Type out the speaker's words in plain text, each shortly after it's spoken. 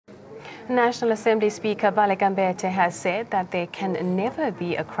National Assembly Speaker Mbete has said that there can never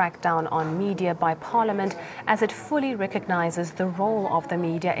be a crackdown on media by Parliament as it fully recognizes the role of the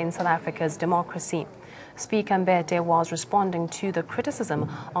media in South Africa's democracy. Speaker Mbete was responding to the criticism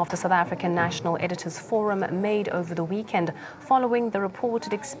of the South African National Editors Forum made over the weekend following the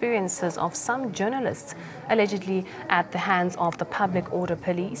reported experiences of some journalists allegedly at the hands of the Public Order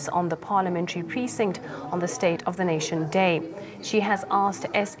Police on the parliamentary precinct on the State of the Nation Day. She has asked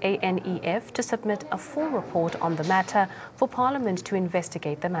Sanef to submit a full report on the matter for Parliament to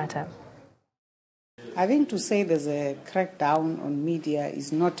investigate the matter. I think to say there's a crackdown on media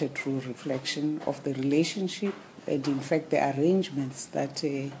is not a true reflection of the relationship and, in fact, the arrangements that,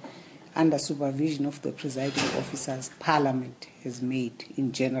 under supervision of the presiding officers, Parliament has made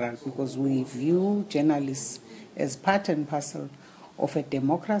in general, because we view journalists as part and parcel of a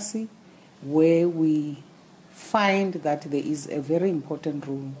democracy where we find that there is a very important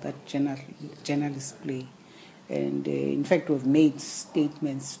role that journalists play. And in fact, we've made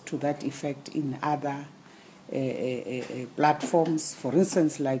statements to that effect in other platforms. For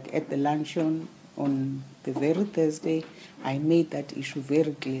instance, like at the luncheon on the very Thursday, I made that issue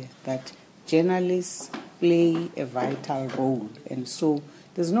very clear that journalists play a vital role. And so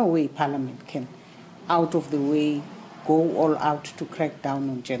there's no way Parliament can, out of the way, go all out to crack down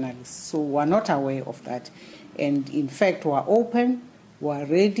on journalists. So we're not aware of that. And in fact, we're open, we're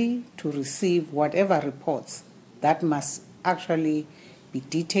ready to receive whatever reports that must actually be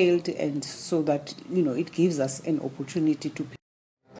detailed, and so that, it gives us an opportunity to